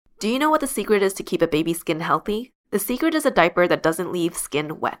Do you know what the secret is to keep a baby's skin healthy? The secret is a diaper that doesn't leave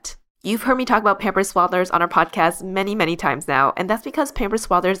skin wet. You've heard me talk about Pampers Swaddlers on our podcast many times now, and that's because Pampers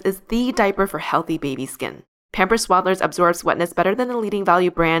Swaddlers is the diaper for healthy baby skin. Pampers Swaddlers absorbs wetness better than the leading value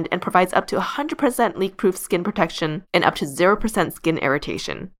brand and provides up to 100% leak-proof skin protection and up to 0% skin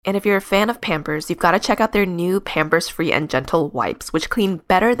irritation. And if you're a fan of Pampers, you've got to check out their new Pampers Free and Gentle wipes, which clean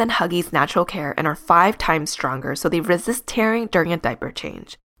better than Huggies Natural Care and are 5 times stronger, so they resist tearing during a diaper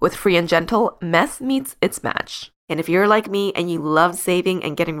change. With Free and Gentle, mess meets its match. And if you're like me and you love saving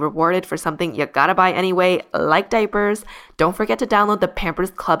and getting rewarded for something you gotta buy anyway, like diapers, don't forget to download the Pampers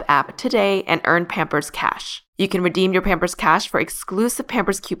Club app today and earn Pampers Cash. You can redeem your Pampers Cash for exclusive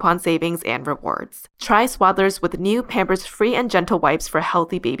Pampers coupon savings and rewards. Try Swaddlers with new Pampers Free and Gentle wipes for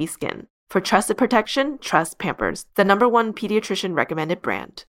healthy baby skin. For trusted protection, trust Pampers, the #1 pediatrician recommended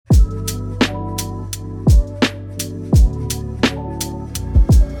brand.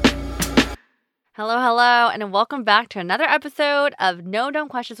 Hello, and welcome back to another episode of No Dumb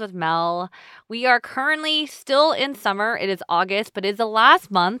Questions with Mel. We are currently still in summer. It is August, but it is the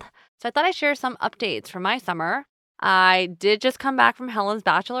last month, so I thought I'd share some updates from my summer. I did just come back from Helen's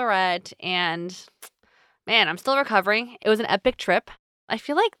bachelorette, and man, I'm still recovering. It was an epic trip. I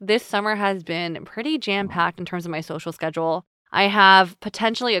feel like this summer has been pretty jam-packed in terms of my social schedule. I have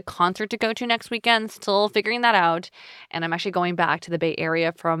potentially a concert to go to next weekend, still figuring that out. And I'm actually going back to the Bay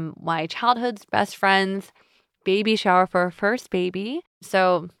Area from my childhood's best friend's baby shower for her first baby.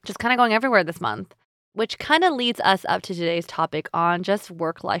 So just kind of going everywhere this month, which kind of leads us up to today's topic on just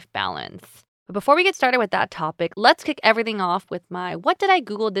work-life balance. But before we get started with that topic, let's kick everything off with my What Did I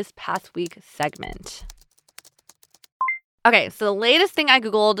Google This Past Week segment. Okay, so the latest thing I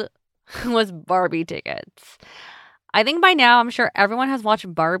Googled was Barbie tickets. I think by now, I'm sure everyone has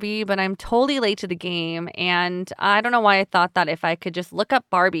watched Barbie, but I'm totally late to the game. And I don't know why I thought that if I could just look up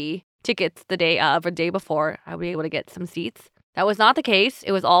Barbie tickets the day of or day before, I would be able to get some seats. That was not the case.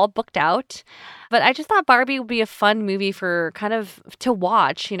 It was all booked out. But I just thought Barbie would be a fun movie for kind of to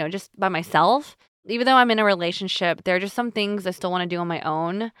watch, just by myself. Even though I'm in a relationship, there are just some things I still want to do on my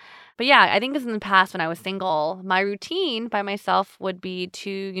own. But yeah, I think this in the past when I was single, my routine by myself would be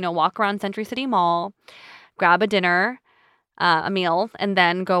to, walk around Century City Mall, grab a dinner, a meal, and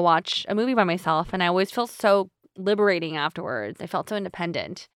then go watch a movie by myself. And I always feel so liberating afterwards. I felt so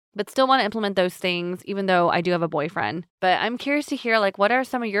independent, but still want to implement those things, even though I do have a boyfriend. But I'm curious to hear, what are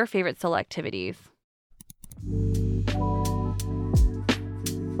some of your favorite solo activities?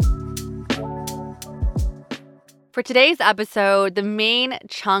 For today's episode, the main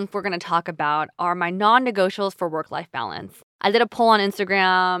chunk we're going to talk about are my non-negotiables for work-life balance. I did a poll on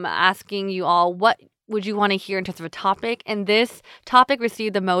Instagram asking you all what would you want to hear in terms of a topic, and this topic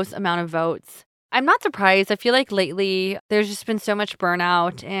received the most amount of votes. I'm not surprised. I feel like lately there's just been so much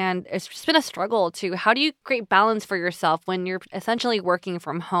burnout, and it's just been a struggle to how do you create balance for yourself when you're essentially working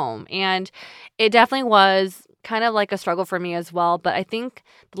from home? And it definitely was kind of like a struggle for me as well, but I think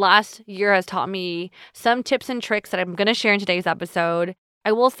the last year has taught me some tips and tricks that I'm going to share in today's episode.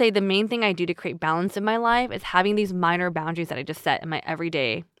 I will say the main thing I do to create balance in my life is having these minor boundaries that I just set in my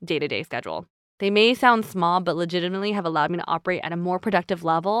everyday, day-to-day schedule. They may sound small, but legitimately have allowed me to operate at a more productive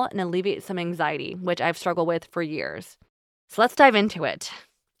level and alleviate some anxiety, which I've struggled with for years. So let's dive into it.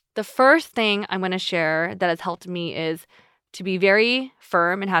 The first thing I'm going to share that has helped me is to be very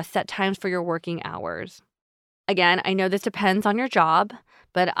firm and have set times for your working hours. Again, I know this depends on your job,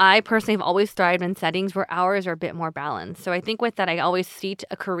 but I personally have always thrived in settings where hours are a bit more balanced. So I think with that, I always seek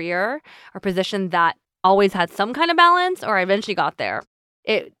a career or position that always had some kind of balance, or I eventually got there.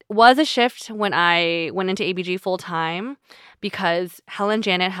 It was a shift when I went into ABG full time because Helen and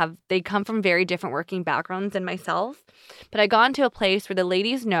Janet they come from very different working backgrounds than myself. But I got into a place where the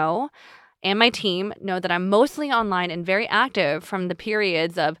ladies know and my team know that I'm mostly online and very active from the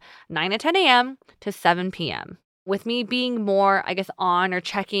periods of 9 to 10 a.m. to 7 p.m. With me being more, on or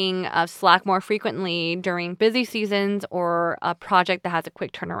checking Slack more frequently during busy seasons or a project that has a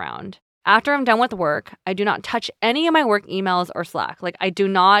quick turnaround. After I'm done with work, I do not touch any of my work emails or Slack. I do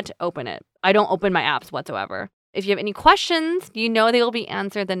not open it. I don't open my apps whatsoever. If you have any questions, they will be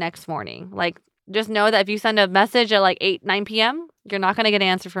answered the next morning. Just know that if you send a message at 8, 9 p.m., you're not going to get an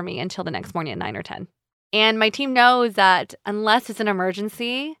answer from me until the next morning at 9 or 10. And my team knows that unless it's an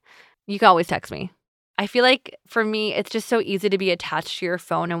emergency, you can always text me. I feel like for me, it's just so easy to be attached to your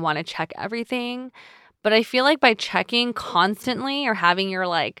phone and want to check everything. But I feel like by checking constantly or having your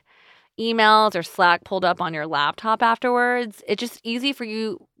emails or Slack pulled up on your laptop afterwards, it's just easy for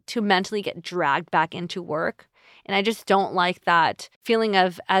you to mentally get dragged back into work And I just don't like that feeling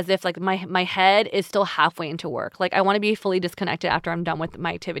of as if like my head is still halfway into work. Like I want to be fully disconnected after I'm done with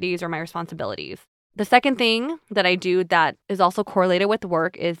my activities or my responsibilities. The second thing that I do that is also correlated with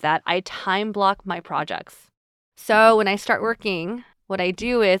work is that I time block my projects. So when I start working, what I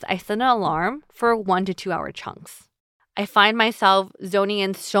do is I set an alarm for 1 to 2 hour chunks. I find myself zoning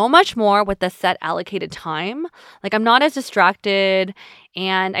in so much more with the set allocated time. Like I'm not as distracted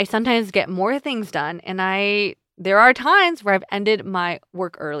and I sometimes get more things done. And there are times where I've ended my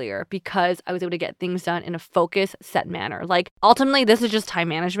work earlier because I was able to get things done in a focused, set manner. Like ultimately, this is just time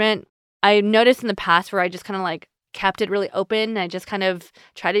management. I noticed in the past where I just kind of like kept it really open. I just kind of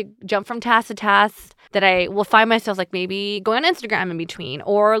try to jump from task to task that I will find myself like maybe going on Instagram in between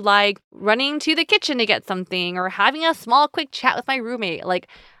or like running to the kitchen to get something or having a small quick chat with my roommate. Like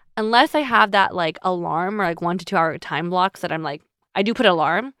unless I have that like alarm or like 1 to 2 hour time blocks that I'm like, I do put an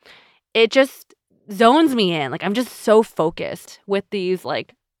alarm, it just zones me in. Like I'm just so focused with these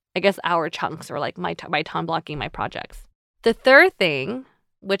like, I guess hour chunks or like my time blocking my projects. The third thing,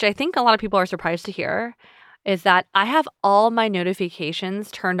 which I think a lot of people are surprised to hear, is that I have all my notifications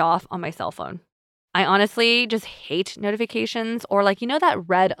turned off on my cell phone. I honestly just hate notifications or like, that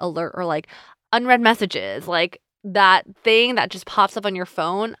red alert or like unread messages, like that thing that just pops up on your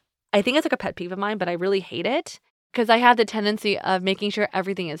phone. I think it's like a pet peeve of mine, but I really hate it because I have the tendency of making sure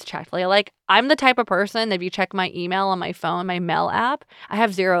everything is checked. Like I'm the type of person that if you check my email on my phone, my mail app, I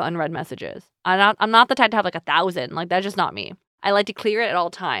have 0 unread messages. I'm not the type to have like 1,000. Like that's just not me. I like to clear it at all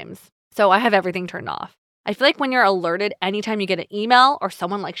times. So I have everything turned off. I feel like when you're alerted anytime you get an email or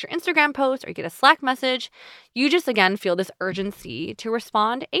someone likes your Instagram post or you get a Slack message, you just again feel this urgency to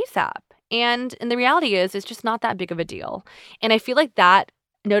respond ASAP. And the reality is it's just not that big of a deal. And I feel like that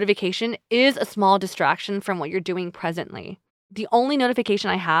notification is a small distraction from what you're doing presently. The only notification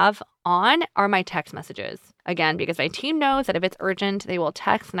I have on are my text messages. Again, because my team knows that if it's urgent, they will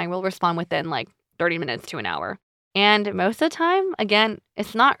text and I will respond within like 30 minutes to an hour. And most of the time, again,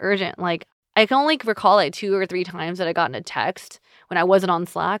 it's not urgent. Like I can only recall like 2 or 3 times that I got a text when I wasn't on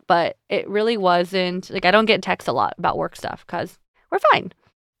Slack, but it really wasn't like I don't get texts a lot about work stuff because we're fine.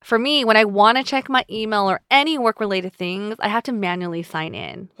 For me, when I want to check my email or any work related things, I have to manually sign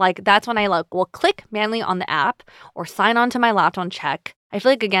in. Like that's when I will click manually on the app or sign on to my laptop and check. I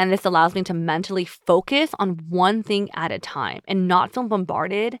feel like, again, this allows me to mentally focus on one thing at a time and not feel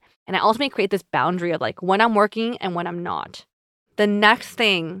bombarded. And I ultimately create this boundary of like when I'm working and when I'm not. The next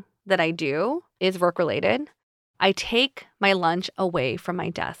thing that I do is work related. I take my lunch away from my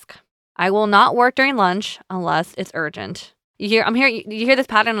desk. I will not work during lunch unless it's urgent. You hear this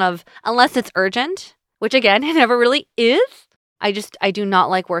pattern of unless it's urgent, which again, it never really is. I do not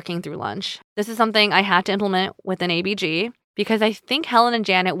like working through lunch. This is something I had to implement within ABG because I think Helen and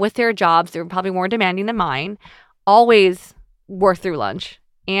Janet, with their jobs, they're probably more demanding than mine, always work through lunch.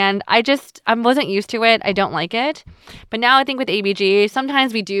 And I wasn't used to it. I don't like it. But now I think with ABG,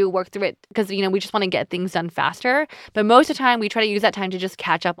 sometimes we do work through it because, we just want to get things done faster. But most of the time, we try to use that time to just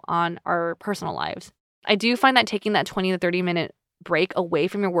catch up on our personal lives. I do find that taking that 20 to 30 minute break away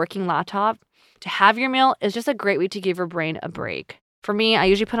from your working laptop to have your meal is just a great way to give your brain a break. For me, I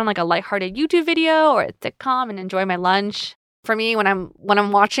usually put on like a lighthearted YouTube video or a sitcom and enjoy my lunch. For me, when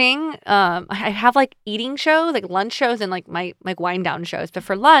I'm watching, I have like eating shows, like lunch shows and like my like wind down shows. But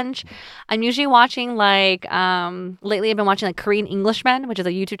for lunch, I'm usually watching like lately I've been watching like Korean Englishmen, which is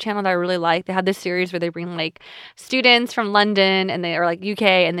a YouTube channel that I really like. They have this series where they bring like students from London and they are like UK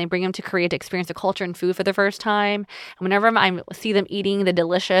and they bring them to Korea to experience the culture and food for the first time. And whenever I see them eating the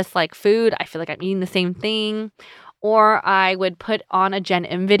delicious like food, I feel like I'm eating the same thing. Or I would put on a Jen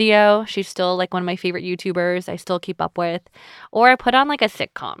M video. She's still like one of my favorite YouTubers I still keep up with. Or I put on like a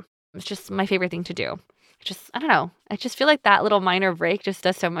sitcom. It's just my favorite thing to do. I don't know. I just feel like that little minor break just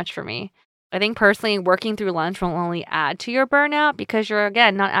does so much for me. I think personally working through lunch will only add to your burnout because you're,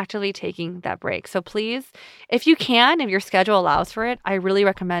 again, not actively taking that break. So please, if you can, if your schedule allows for it, I really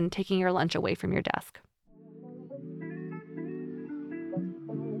recommend taking your lunch away from your desk.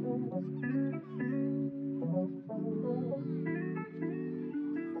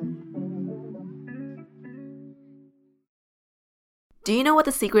 Do you know what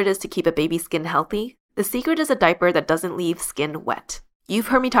the secret is to keep a baby's skin healthy? The secret is a diaper that doesn't leave skin wet. You've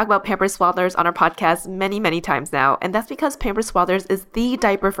heard me talk about Pampers Swaddlers on our podcast many, many times now, and that's because Pampers Swaddlers is the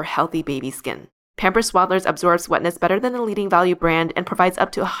diaper for healthy baby skin. Pampers Swaddlers absorbs wetness better than the leading value brand and provides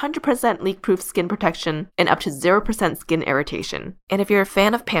up to 100% leak-proof skin protection and up to 0% skin irritation. And if you're a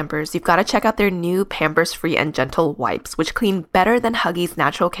fan of Pampers, you've got to check out their new Pampers Free and Gentle wipes, which clean better than Huggies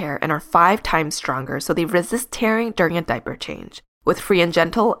Natural Care and are 5 times stronger, so they resist tearing during a diaper change. With Free and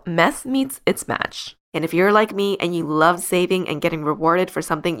Gentle, mess meets its match. And if you're like me and you love saving and getting rewarded for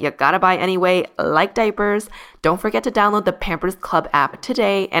something you gotta buy anyway, like diapers, don't forget to download the Pampers Club app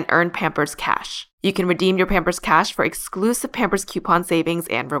today and earn Pampers Cash. You can redeem your Pampers Cash for exclusive Pampers coupon savings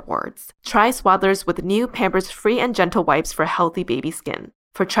and rewards. Try Swaddlers with new Pampers Free and Gentle wipes for healthy baby skin.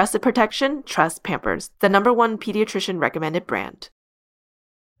 For trusted protection, trust Pampers, the #1 pediatrician recommended brand.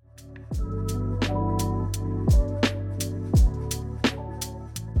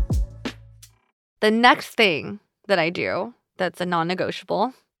 The next thing that I do that's a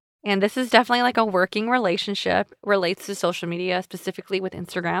non-negotiable, and this is definitely like a working relationship, relates to social media, specifically with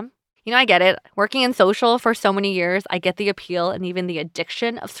Instagram. You know, I get it. Working in social for so many years, I get the appeal and even the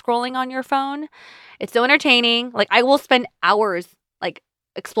addiction of scrolling on your phone. It's so entertaining. Like, I will spend hours like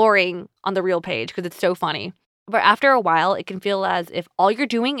exploring on the Reel page because it's so funny. But after a while, it can feel as if all you're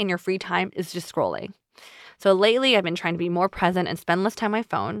doing in your free time is just scrolling. So lately, I've been trying to be more present and spend less time on my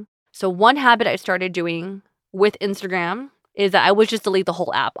phone. So one habit I started doing with Instagram is that I would just delete the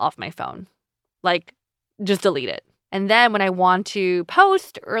whole app off my phone. Like, just delete it. And then when I want to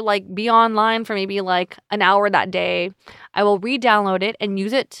post or like be online for maybe like an hour that day, I will re-download it and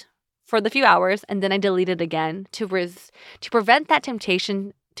use it for the few hours, and then I delete it again to prevent that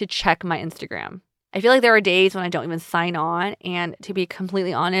temptation to check my Instagram. I feel like there are days when I don't even sign on, and to be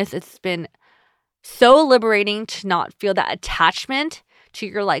completely honest, it's been so liberating to not feel that attachment to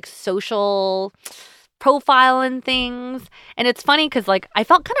your like social profile and things. And it's funny because like I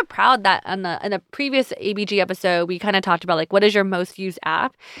felt kind of proud that in the previous ABG episode, we kind of talked about like what is your most used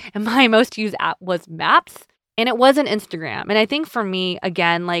app? And my most used app was Maps. And it wasn't Instagram. And I think for me,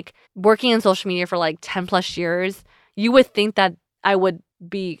 again, like working in social media for like 10 plus years, you would think that I would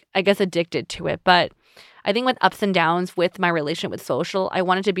be, I guess, addicted to it. But I think with ups and downs with my relationship with social, I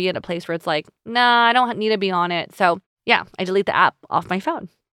wanted to be at a place where it's like, nah, I don't need to be on it. So yeah, I delete the app off my phone.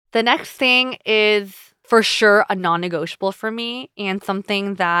 The next thing is for sure a non-negotiable for me, and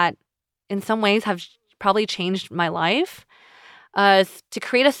something that in some ways have probably changed my life, to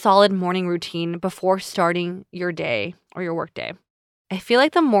create a solid morning routine before starting your day or your work day. I feel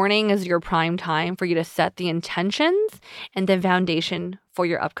like the morning is your prime time for you to set the intentions and the foundation for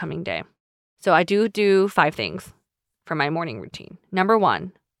your upcoming day. So I do 5 things for my morning routine. Number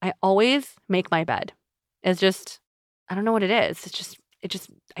 1, I always make my bed. It's just, I don't know what it is.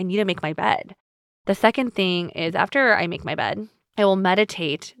 I need to make my bed. The second thing is after I make my bed, I will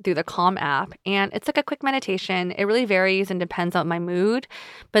meditate through the Calm app, and it's like a quick meditation. It really varies and depends on my mood.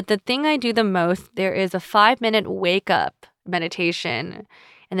 But the thing I do the most, there is a 5-minute wake up meditation,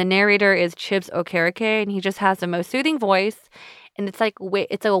 and the narrator is Chibs Okereke, and he just has the most soothing voice, and it's like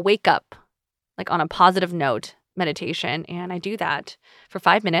it's a wake up, like on a positive note meditation, and I do that for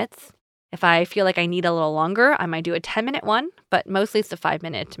 5 minutes. If I feel like I need a little longer, I might do a 10-minute one, but mostly it's a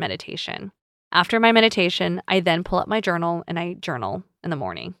 5-minute meditation. After my meditation, I then pull up my journal and I journal in the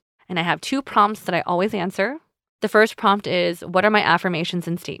morning. And I have 2 prompts that I always answer. The first prompt is, what are my affirmations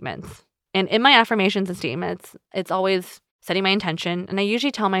and statements? And in my affirmations and statements, it's always setting my intention. And I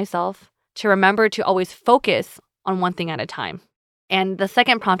usually tell myself to remember to always focus on one thing at a time. And the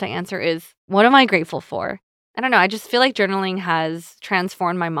second prompt I answer is, what am I grateful for? I don't know. I just feel like journaling has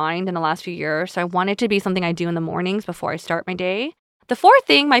transformed my mind in the last few years. So I want it to be something I do in the mornings before I start my day. The fourth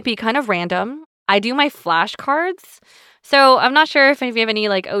thing might be kind of random. I do my flashcards. So I'm not sure if you have any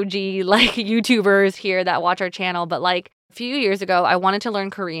like OG like YouTubers here that watch our channel, but like a few years ago, I wanted to learn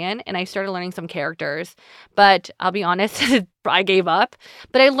Korean and I started learning some characters. But I'll be honest, I gave up.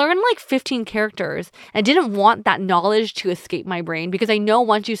 But I learned like 15 characters. I didn't want that knowledge to escape my brain because I know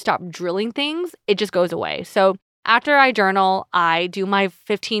once you stop drilling things, it just goes away. So after I journal, I do my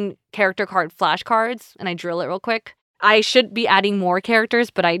 15 character card flashcards and I drill it real quick. I should be adding more characters,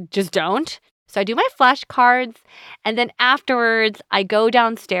 but I just don't. So I do my flashcards, and then afterwards, I go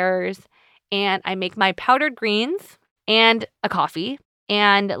downstairs and I make my powdered greens and a coffee.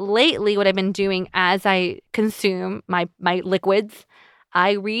 And lately, what I've been doing as I consume my liquids,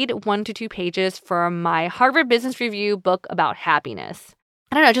 I read 1 to 2 pages from my Harvard Business Review book about happiness.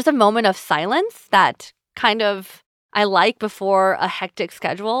 I don't know, just a moment of silence that kind of I like before a hectic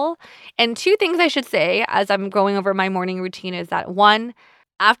schedule. And 2 things I should say as I'm going over my morning routine is that 1,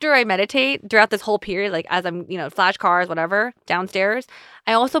 after I meditate throughout this whole period, like as I'm, flashcards, whatever, downstairs,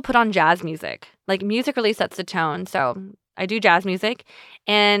 I also put on jazz music. Like music really sets the tone. So I do jazz music.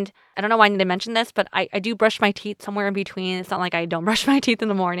 And I don't know why I need to mention this, but I do brush my teeth somewhere in between. It's not like I don't brush my teeth in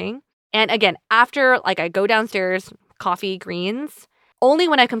the morning. And again, after I go downstairs, coffee, greens, only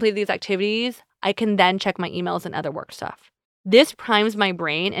when I complete these activities, I can then check my emails and other work stuff. This primes my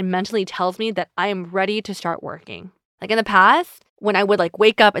brain and mentally tells me that I am ready to start working. Like in the past, when I would like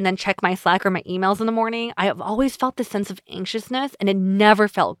wake up and then check my Slack or my emails in the morning, I have always felt this sense of anxiousness and it never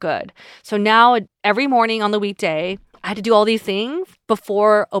felt good. So now every morning on the weekday, I had to do all these things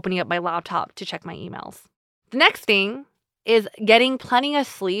before opening up my laptop to check my emails. The next thing is getting plenty of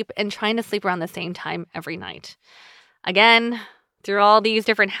sleep and trying to sleep around the same time every night. Again, through all these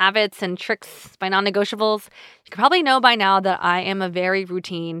different habits and tricks by non-negotiables, you can probably know by now that I am a very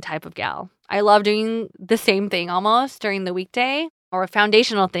routine type of gal. I love doing the same thing almost during the weekday or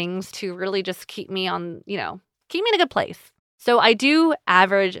foundational things to really just keep me on, keep me in a good place. So I do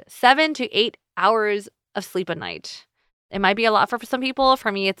average 7 to 8 hours of sleep a night. It might be a lot for some people.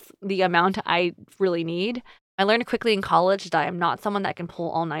 For me, it's the amount I really need. I learned quickly in college that I am not someone that can pull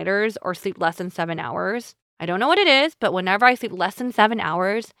all-nighters or sleep less than 7 hours. I don't know what it is, but whenever I sleep less than 7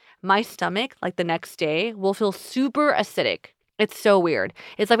 hours, my stomach, like the next day, will feel super acidic. It's so weird.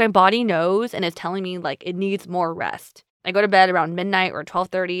 It's like my body knows and is telling me like it needs more rest. I go to bed around midnight or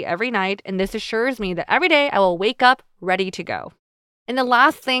 12:30 every night, and this assures me that every day I will wake up ready to go. And the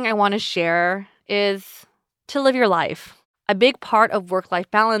last thing I want to share is to live your life. A big part of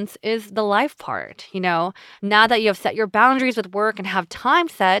work-life balance is the life part. Now that you have set your boundaries with work and have time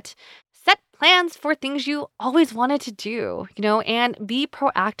set plans for things you always wanted to do, and be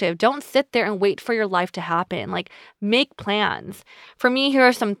proactive. Don't sit there and wait for your life to happen. Like, make plans. For me, here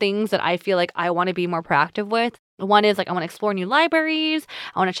are some things that I feel like I want to be more proactive with. One is like, I want to explore new libraries.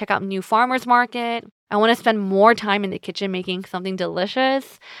 I want to check out new farmers market. I want to spend more time in the kitchen making something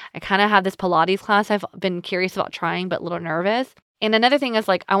delicious. I kind of have this Pilates class I've been curious about trying, but a little nervous. And another thing is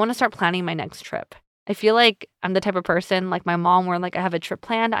like, I want to start planning my next trip. I feel like I'm the type of person like my mom where like I have a trip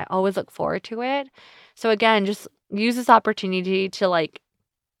planned. I always look forward to it. So again, just use this opportunity to like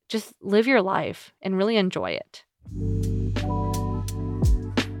just live your life and really enjoy it.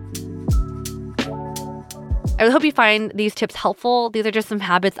 I really hope you find these tips helpful. These are just some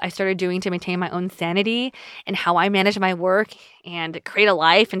habits I started doing to maintain my own sanity and how I manage my work and create a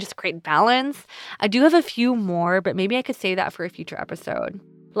life and just create balance. I do have a few more, but maybe I could save that for a future episode.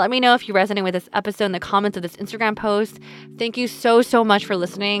 Let me know if you resonate with this episode in the comments of this Instagram post. Thank you so, so much for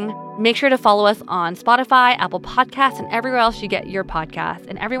listening. Make sure to follow us on Spotify, Apple Podcasts, and everywhere else you get your podcasts.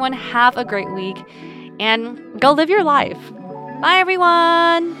 And everyone, have a great week and go live your life. Bye,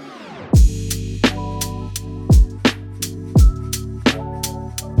 everyone.